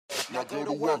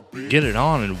Get it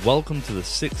on and welcome to the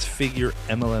Six Figure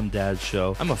MLM Dad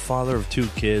Show. I'm a father of 2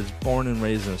 kids, born and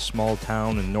raised in a small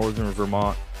town in northern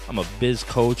Vermont. I'm a biz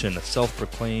coach and a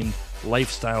self-proclaimed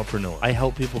lifestylepreneur. I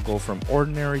help people go from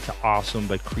ordinary to awesome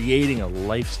by creating a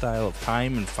lifestyle of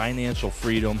time and financial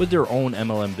freedom with their own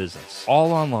MLM business.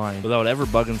 All online, without ever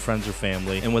bugging friends or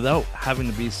family, and without having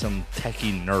to be some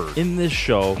techie nerd. In this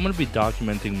show, I'm going to be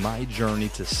documenting my journey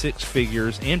to 6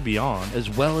 figures and beyond, as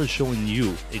well as showing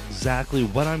you exactly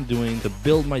what I'm doing to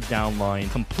build my downline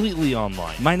completely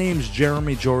online. My name's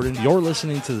Jeremy Jordan. You're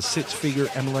listening to the Six Figure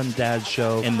MLM Dad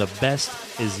Show, and the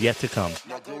best is yet to come.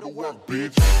 Now go to work,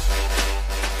 bitch.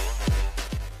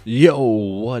 Yo,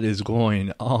 what is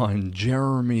going on?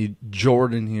 Jeremy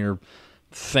Jordan here.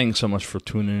 Thanks so much for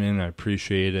tuning in. I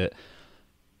appreciate it.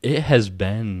 It has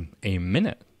been a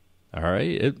minute, all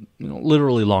right?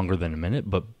 Literally longer than a minute,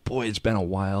 but boy, it's been a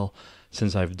while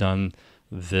since I've done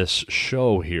this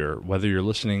show here. Whether you're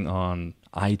listening on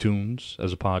iTunes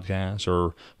as a podcast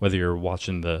or whether you're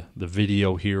watching the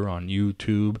video here on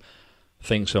YouTube,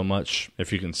 thanks so much.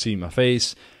 If you can see my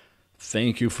face,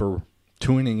 thank you for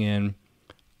tuning in.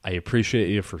 I appreciate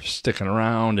you for sticking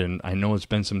around, and I know it's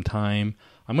been some time.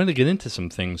 I'm going to get into some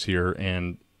things here,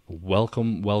 and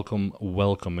welcome.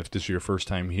 If this is your first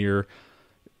time here,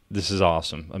 this is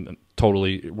awesome.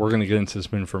 We're going to get into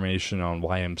some information on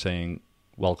why I'm saying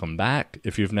welcome back.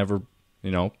 If you've never,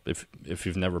 if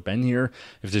you've never been here,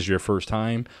 if this is your first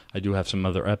time, I do have some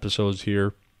other episodes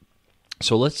here.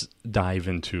 So let's dive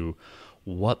into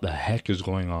what the heck is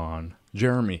going on.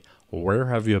 Jeremy, where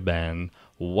have you been?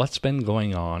 What's been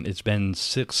going on? It's been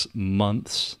 6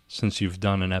 months since you've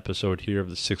done an episode here of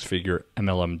the Six Figure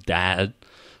MLM Dad,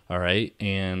 all right?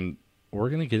 And we're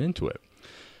going to get into it.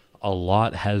 A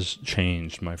lot has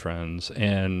changed, my friends,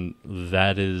 and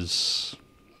that is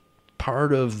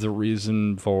part of the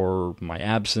reason for my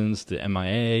absence, the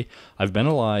MIA. I've been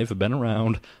alive, I've been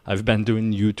around, I've been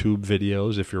doing YouTube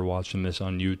videos if you're watching this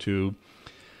on YouTube.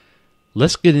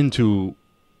 Let's get into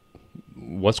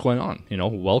what's going on.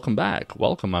 Welcome back.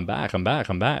 Welcome. I'm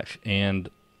back. And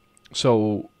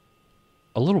so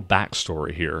a little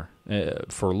backstory here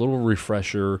for a little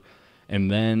refresher, and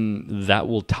then that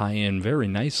will tie in very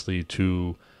nicely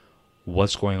to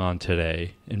what's going on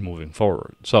today and moving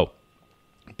forward. So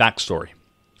backstory.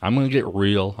 I'm going to get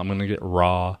real. I'm going to get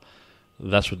raw.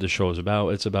 That's what this show is about.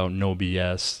 It's about no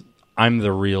BS. I'm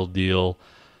the real deal.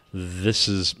 This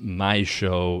is my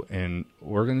show, and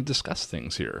we're going to discuss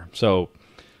things here. So,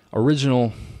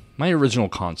 my original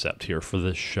concept here for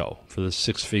this show, for the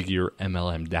Six Figure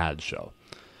MLM Dad Show,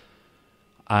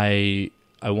 I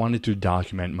wanted to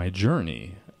document my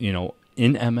journey, in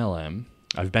MLM.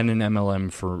 I've been in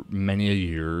MLM for many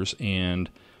years, and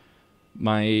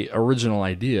my original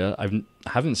idea, I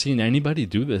haven't seen anybody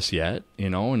do this yet,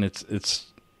 and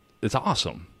it's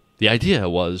awesome. The idea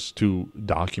was to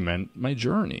document my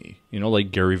journey,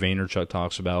 like Gary Vaynerchuk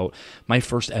talks about. My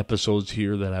first episodes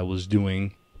here that I was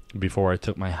doing before I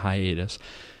took my hiatus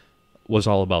was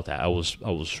all about that. I was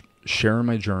sharing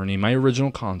my journey. My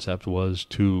original concept was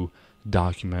to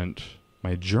document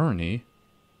my journey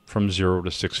from 0 to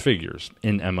 6 figures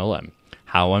in MLM,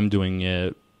 how I'm doing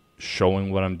it,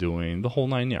 showing what I'm doing, the whole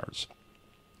 9 yards.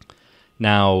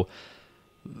 Now,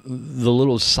 the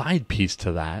little side piece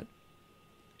to that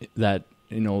I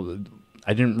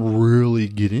didn't really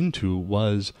get into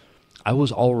was I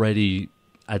was already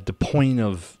at the point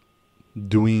of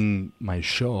doing my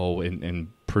show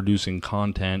and producing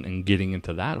content and getting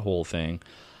into that whole thing.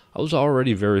 I was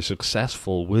already very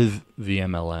successful with the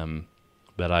MLM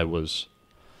that I was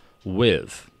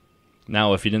with.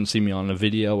 Now, if you didn't see me on the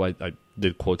video, I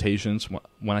did quotations.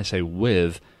 When I say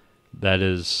with,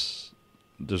 there's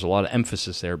a lot of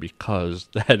emphasis there because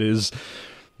that is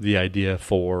the idea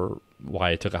for why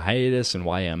I took a hiatus and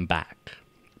why I'm back.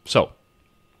 So,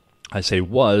 I say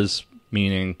was,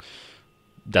 meaning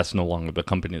that's no longer the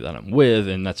company that I'm with,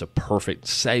 and that's a perfect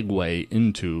segue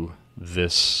into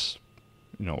this,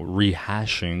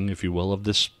 rehashing, if you will, of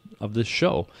this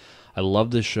show. I love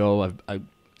this show. I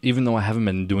even though I haven't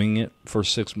been doing it for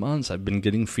 6 months, I've been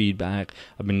getting feedback.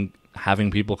 I've been having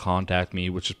people contact me,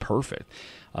 which is perfect.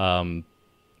 And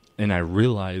I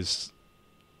realized,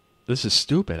 this is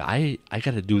stupid. I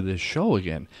got to do this show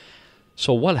again.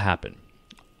 So what happened?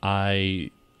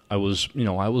 I was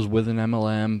with an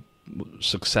MLM,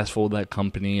 successful with that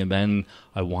company, and then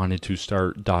I wanted to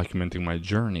start documenting my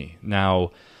journey.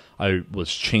 Now, I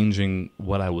was changing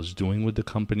what I was doing with the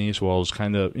company, so I was I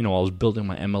was building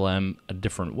my MLM a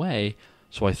different way.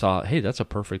 So I thought, hey, that's a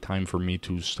perfect time for me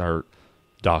to start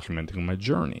documenting my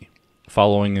journey.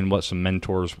 Following in what some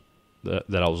mentors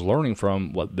that I was learning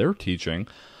from, what they're teaching,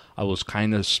 I was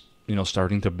kind of,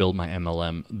 starting to build my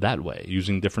MLM that way,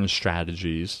 using different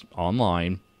strategies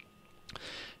online.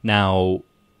 Now,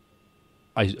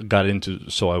 I got into,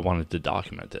 so I wanted to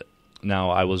document it.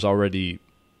 Now, I was already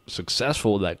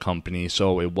successful with that company,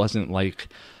 so it wasn't like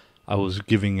I was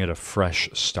giving it a fresh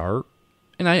start.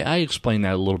 And I explained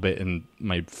that a little bit in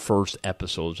my first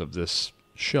episodes of this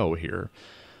show here.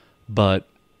 But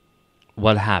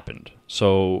what happened?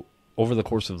 So, over the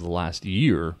course of the last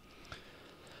year,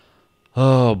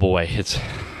 oh boy,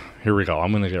 here we go.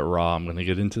 I'm going to get raw. I'm going to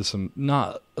get into some,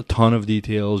 not a ton of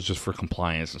details just for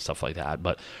compliance and stuff like that.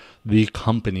 But the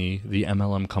company, the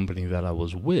MLM company that I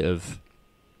was with,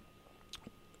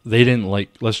 they didn't like,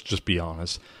 let's just be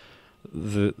honest,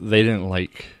 they didn't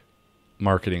like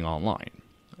marketing online.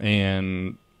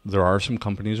 And there are some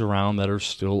companies around that are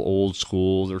still old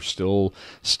school. They're still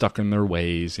stuck in their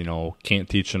ways, can't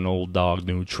teach an old dog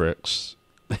new tricks.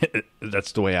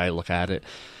 That's the way I look at it.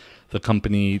 The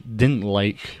company didn't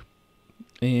like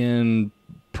and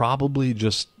probably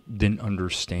just didn't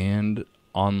understand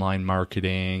online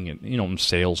marketing and,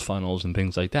 sales funnels and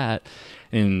things like that,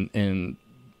 and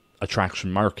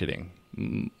attraction marketing,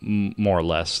 more or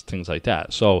less, things like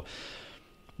that. So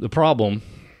the problem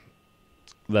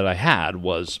that I had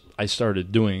was I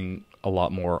started doing a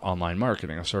lot more online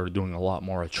marketing. I started doing a lot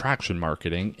more attraction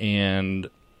marketing, and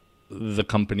the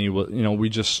company was, we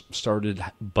just started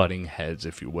butting heads,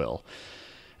 if you will.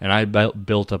 And I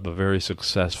built up a very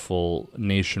successful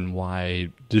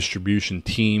nationwide distribution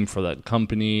team for that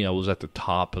company. I was at the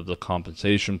top of the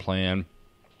compensation plan,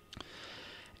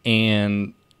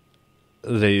 and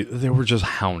they were just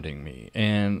hounding me.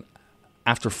 And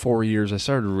after 4 years, I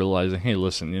started realizing, hey,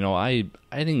 listen, I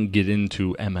didn't get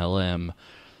into MLM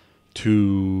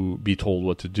to be told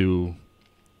what to do.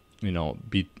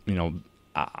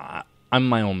 I'm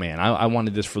my own man. I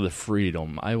wanted this for the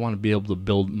freedom. I want to be able to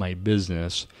build my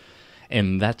business,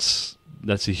 and that's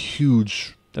a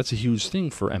huge thing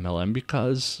for MLM,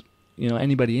 because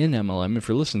anybody in MLM, if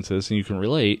you're listening to this and you can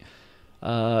relate,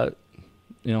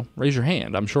 raise your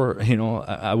hand. I'm sure,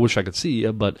 I wish I could see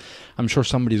you, but I'm sure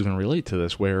somebody's going to relate to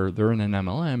this, where they're in an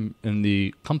MLM and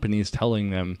the company is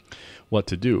telling them what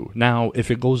to do. Now, if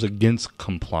it goes against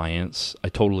compliance, I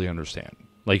totally understand.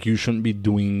 Like, you shouldn't be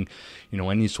doing,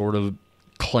 any sort of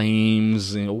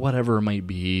claims, whatever it might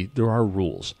be. There are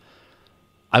rules.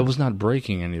 I was not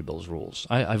breaking any of those rules.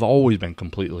 I've always been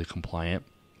completely compliant.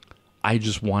 I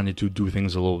just wanted to do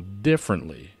things a little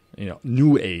differently,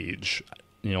 new age,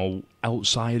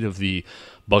 outside of the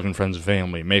Bug and Friends and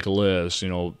Family, make a list,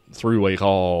 three-way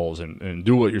calls, and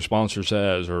do what your sponsor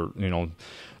says, or,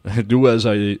 do as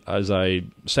I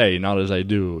say, not as I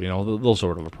do, those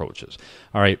sort of approaches.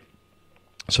 All right.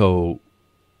 So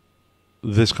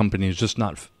this company is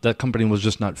that company was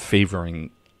just not favoring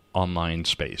online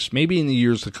space. Maybe in the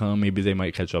years to come, maybe they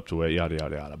might catch up to it, yada,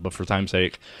 yada, yada. But for time's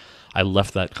sake, I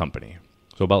left that company.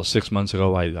 So about 6 months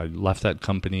ago, I left that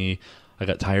company. I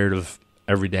got tired of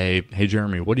every day, hey,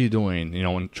 Jeremy, what are you doing?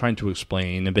 And trying to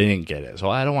explain, and they didn't get it. So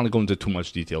I don't want to go into too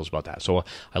much details about that. So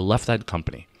I left that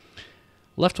company.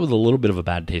 Left with a little bit of a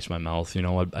bad taste in my mouth.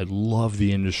 I love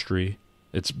the industry.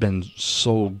 It's been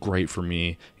so great for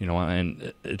me,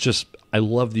 and I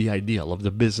love the idea. I love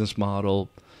the business model.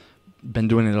 Been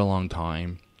doing it a long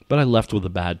time. But I left with a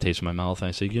bad taste in my mouth, and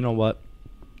I said, you know what?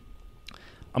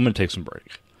 I'm going to take some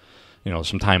break.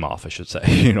 Some time off, I should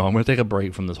say. I'm going to take a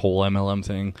break from this whole MLM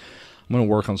thing. I'm going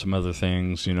to work on some other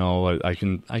things. I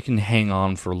can hang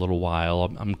on for a little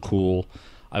while. I'm cool.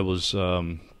 I was,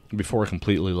 before I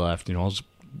completely left, I was,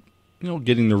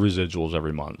 getting the residuals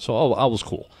every month. So I was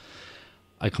cool.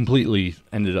 I completely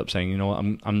ended up saying,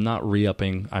 I'm not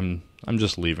re-upping. I'm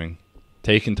just leaving,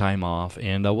 taking time off.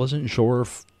 And I wasn't sure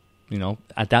if,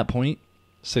 at that point,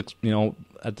 at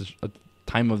the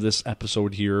time of this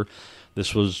episode here,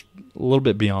 this was a little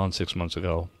bit beyond 6 months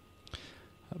ago.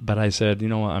 But I said,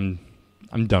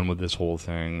 I'm done with this whole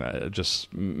thing.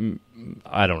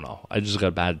 I don't know. I just got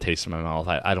a bad taste in my mouth.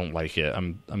 I don't like it.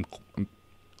 I'm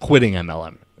quitting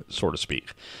MLM, so to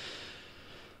speak.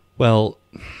 Well,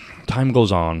 time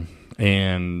goes on,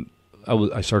 and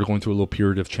I started going through a little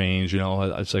period of change.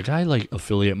 It's like, I like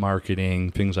affiliate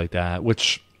marketing, things like that,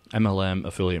 which MLM,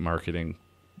 affiliate marketing,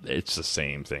 it's the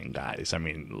same thing, guys. I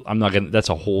mean, that's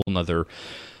a whole nother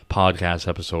podcast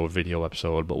episode, video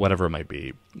episode, but whatever it might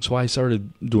be. So I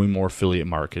started doing more affiliate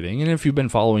marketing, and if you've been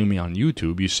following me on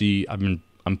YouTube, you see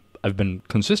I've been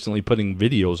consistently putting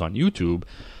videos on YouTube,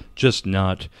 just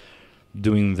not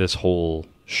doing this whole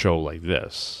show like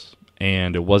this.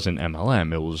 And it wasn't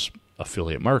MLM, it was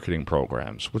affiliate marketing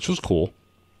programs, which was cool.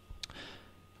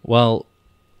 Well,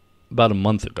 about a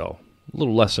month ago, a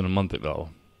little less than a month ago,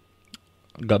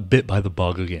 got bit by the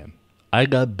bug again. I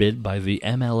got bit by the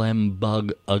MLM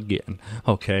bug again.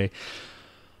 Okay.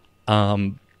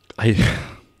 I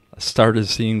started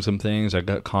seeing some things. I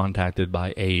got contacted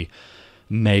by a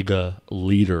mega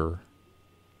leader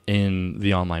in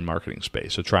the online marketing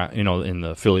space. So in the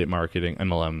affiliate marketing,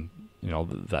 MLM,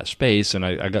 that space. And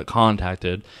I got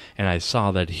contacted, and I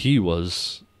saw that he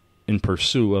was in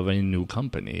pursuit of a new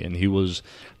company, and he was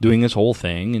doing his whole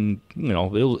thing, and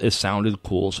it sounded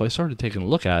cool. So I started taking a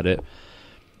look at it,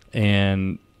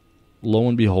 and lo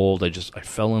and behold, I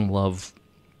fell in love.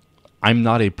 I'm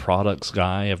not a products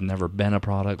guy. I've never been a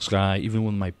products guy. Even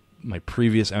with my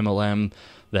previous MLM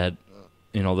that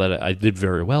I did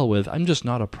very well with, I'm just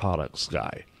not a products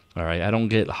guy. All right, I don't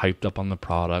get hyped up on the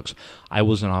products. I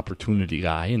was an opportunity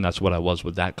guy, and that's what I was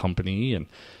with that company. And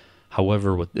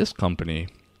however, with this company,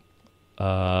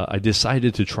 I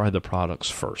decided to try the products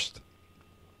first.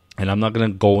 And I'm not going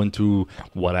to go into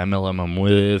what MLM I'm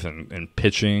with and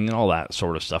pitching and all that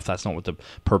sort of stuff. That's not what the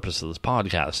purpose of this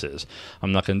podcast is.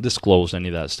 I'm not going to disclose any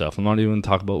of that stuff. I'm not even going to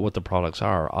talk about what the products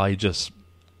are. I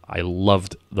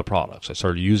loved the products. I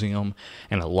started using them,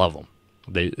 and I love them.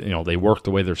 They work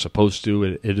the way they're supposed to.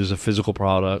 It is a physical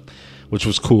product, which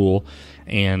was cool.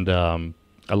 And,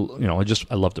 I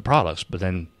loved the products. But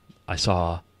then I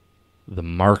saw the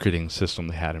marketing system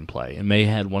they had in play, and they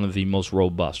had one of the most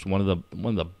robust, one of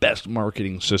the best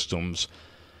marketing systems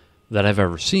that I've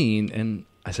ever seen. And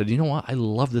I said, you know what? I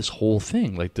love this whole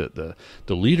thing. Like the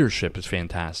leadership is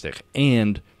fantastic,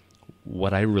 and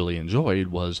what I really enjoyed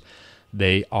was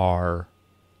they are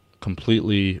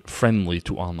completely friendly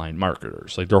to online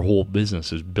marketers. Like their whole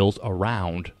business is built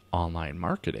around online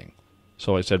marketing.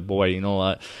 So I said, boy, you know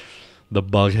what? The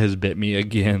bug has bit me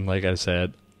again. Like I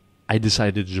said, I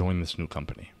decided to join this new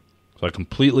company. So I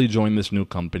completely joined this new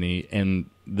company, and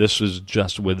this was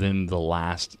just within the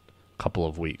last couple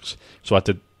of weeks. So at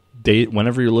the date,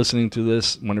 whenever you're listening to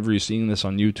this, whenever you're seeing this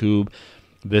on YouTube,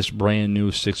 this brand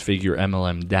new Six-Figure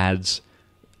MLM Dads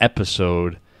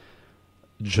episode,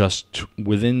 just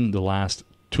within the last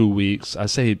 2 weeks, I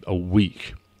say a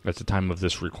week at the time of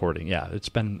this recording. Yeah, it's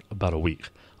been about a week.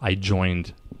 I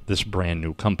joined this brand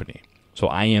new company. So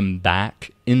I am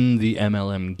back in the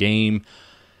MLM game,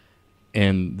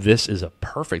 and this is a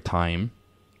perfect time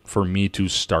for me to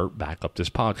start back up this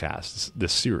podcast,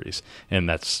 this series. And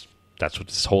that's what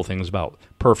this whole thing is about.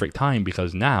 Perfect time,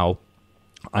 because now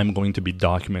I'm going to be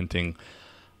documenting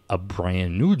a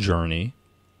brand new journey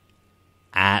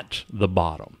at the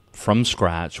bottom, from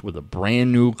scratch, with a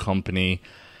brand new company,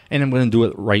 and I'm going to do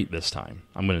it right this time.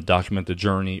 I'm going to document the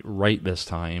journey right this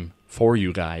time for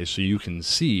you guys, so you can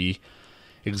see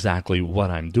exactly what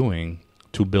I'm doing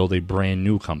to build a brand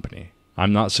new company.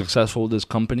 I'm not successful with this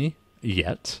company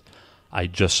yet. I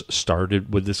just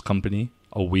started with this company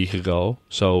a week ago,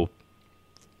 so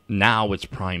now it's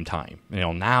prime time.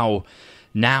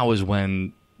 Now is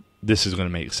when this is going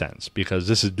to make sense, because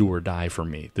this is do or die for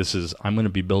me. I'm going to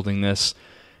be building this,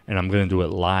 and I'm going to do it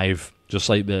live, just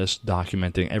like this,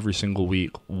 documenting every single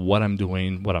week what I'm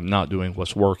doing, what I'm not doing,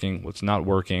 what's working, what's not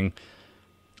working.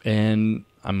 And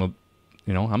I'm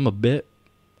a bit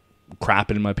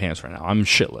crapping in my pants right now. I'm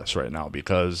shitless right now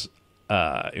because,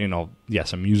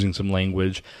 yes, I'm using some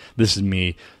language. This is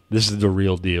me. This is the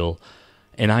real deal.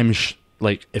 And I'm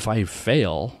if I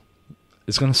fail,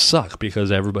 it's going to suck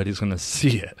because everybody's going to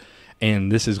see it.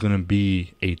 And this is going to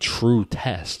be a true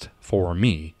test for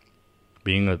me,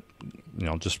 being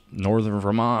just Northern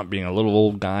Vermont, being a little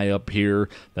old guy up here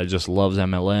that just loves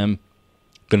MLM,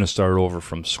 going to start over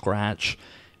from scratch,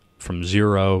 from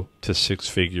 0 to 6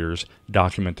 figures,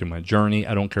 documenting my journey.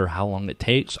 I don't care how long it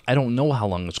takes. I don't know how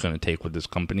long it's going to take with this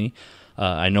company.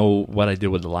 I know what I did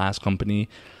with the last company.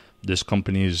 This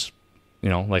company's,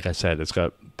 like I said, it's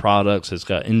got products, it's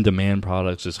got in-demand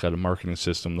products, it's got a marketing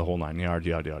system, the whole 9 yards,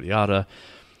 yada, yada, yada.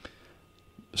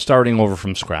 Starting over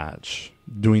from scratch,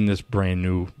 doing this brand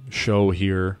new show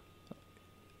here,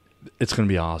 it's going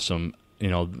to be awesome.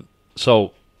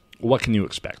 So what can you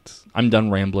expect? I'm done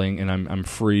rambling, and I'm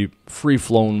free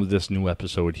flowing with this new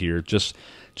episode here, just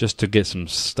to get some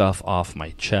stuff off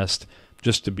my chest,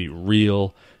 just to be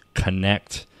real,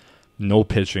 connect. No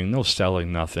pitching, no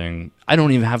selling, nothing. I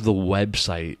don't even have the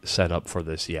website set up for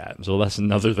this yet, so that's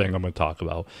another thing I'm going to talk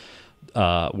about.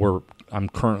 I'm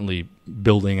currently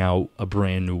building out a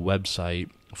brand new website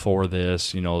for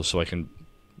this, so I can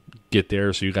get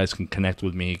there, so you guys can connect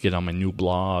with me, get on my new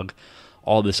blog.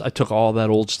 All this, I took all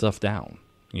that old stuff down,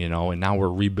 and now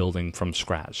we're rebuilding from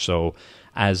scratch. So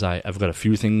as I've got a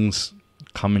few things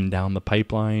coming down the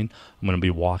pipeline, I'm going to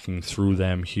be walking through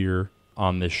them here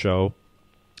on this show.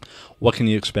 What can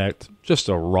you expect? Just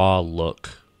a raw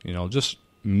look, just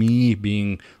me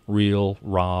being real,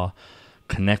 raw,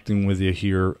 connecting with you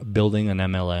here, building an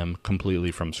MLM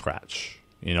completely from scratch.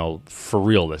 For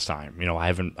real this time. I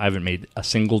haven't made a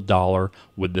single dollar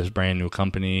with this brand new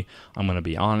company. I'm going to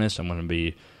be honest. I'm going to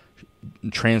be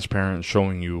transparent,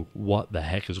 showing you what the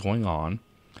heck is going on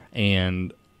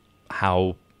and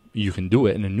how you can do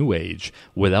it in a new age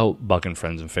without bugging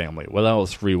friends and family, without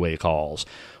three-way calls,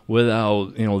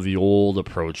 without, the old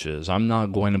approaches. I'm not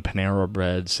going to Panera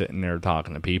Bread sitting there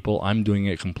talking to people. I'm doing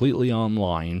it completely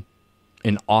online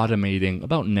and automating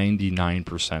about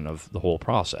 99% of the whole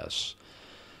process.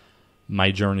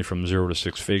 My journey from 0 to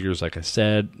 6 figures, like I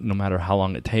said, no matter how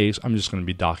long it takes, I'm just going to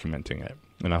be documenting it.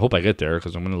 And I hope I get there,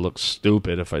 because I'm going to look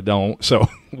stupid if I don't. So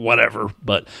whatever.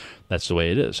 But that's the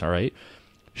way it is, all right?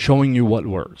 Showing you what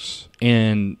works.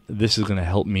 And this is going to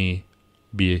help me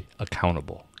be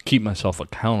accountable. Keep myself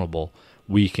accountable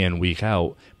week in, week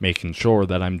out, making sure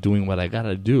that I'm doing what I got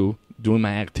to do, doing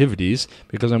my activities,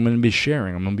 because I'm going to be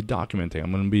sharing, I'm going to be documenting,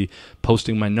 I'm going to be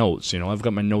posting my notes. I've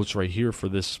got my notes right here for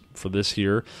this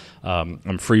here.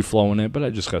 I'm free flowing it, but I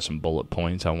just got some bullet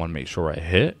points I want to make sure I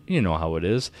hit. You know how it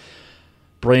is.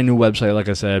 Brand new website, like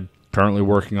I said, currently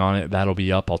working on it. That'll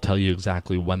be up. I'll tell you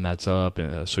exactly when that's up,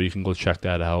 so you can go check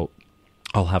that out.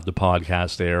 I'll have the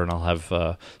podcast there, and I'll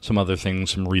have some other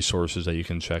things, some resources that you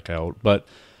can check out. But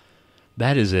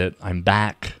that is it. I'm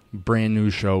back. Brand new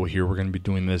show here. We're going to be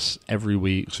doing this every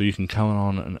week, so you can count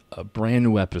on a brand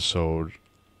new episode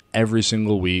every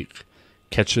single week.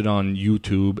 Catch it on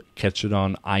YouTube. Catch it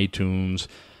on iTunes.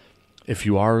 If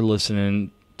you are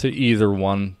listening to either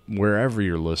one, wherever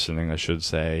you're listening, I should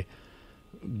say,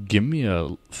 give me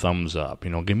a thumbs up.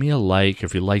 Give me a like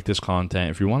if you like this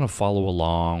content. If you want to follow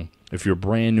along, if you're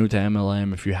brand new to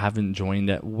MLM, if you haven't joined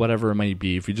it, whatever it might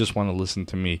be, if you just want to listen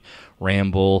to me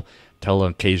ramble, tell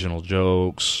occasional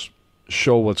jokes,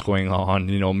 show what's going on,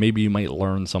 maybe you might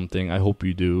learn something. I hope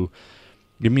you do.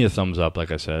 Give me a thumbs up,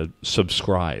 like I said.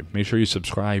 Subscribe. Make sure you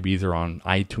subscribe either on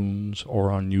iTunes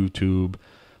or on YouTube.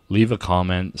 Leave a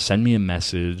comment. Send me a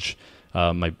message.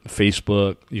 My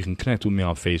Facebook, you can connect with me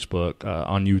on Facebook,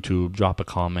 on YouTube. Drop a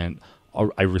comment.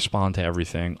 I respond to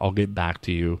everything. I'll get back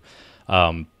to you.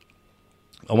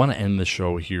 I want to end the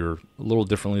show here a little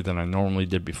differently than I normally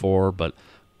did before, but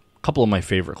a couple of my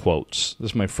favorite quotes.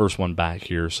 This is my first one back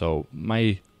here, so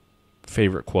my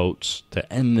favorite quotes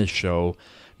to end this show.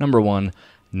 Number 1,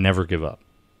 never give up.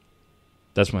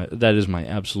 That is my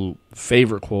absolute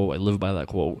favorite quote. I live by that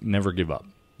quote. Never give up.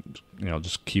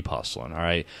 Just keep hustling, all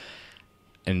right?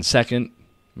 And second,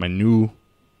 my new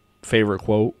favorite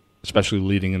quote, especially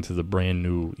leading into the brand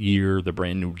new year, the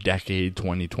brand new decade,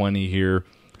 2020 here,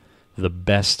 the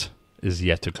best is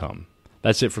yet to come.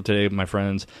 That's it for today, my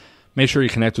friends. Make sure you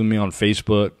connect with me on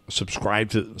Facebook.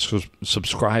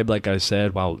 Subscribe, like I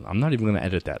said. Wow, I'm not even going to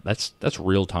edit that. That's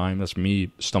real time. That's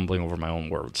me stumbling over my own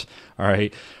words. All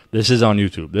right? This is on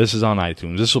YouTube. This is on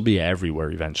iTunes. This will be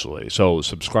everywhere eventually. So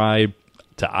subscribe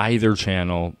to either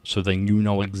channel so that you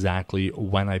know exactly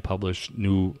when I publish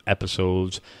new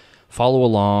episodes. Follow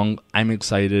along. I'm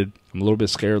excited. I'm a little bit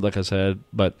scared, like I said,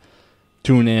 but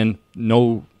tune in.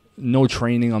 No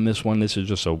training on this one. This is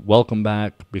just a welcome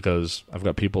back, because I've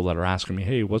got people that are asking me,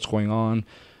 hey, what's going on?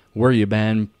 Where you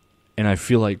been? And I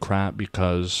feel like crap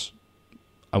because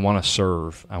I want to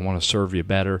serve. I want to serve you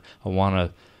better. I want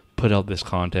to put out this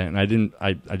content. And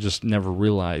I just never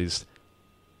realized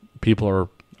people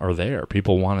are there.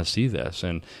 People want to see this,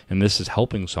 and this is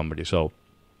helping somebody. So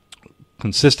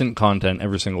consistent content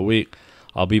every single week.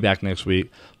 I'll be back next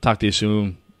week. Talk to you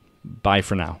soon. Bye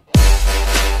for now.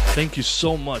 Thank you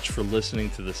so much for listening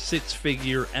to the Six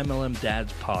Figure MLM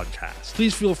Dads podcast.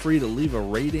 Please feel free to leave a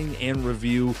rating and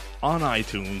review on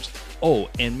iTunes. Oh,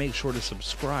 and make sure to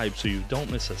subscribe so you don't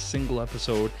miss a single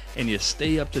episode and you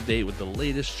stay up to date with the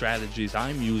latest strategies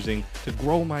I'm using to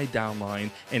grow my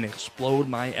downline and explode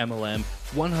my MLM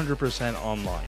 100% online.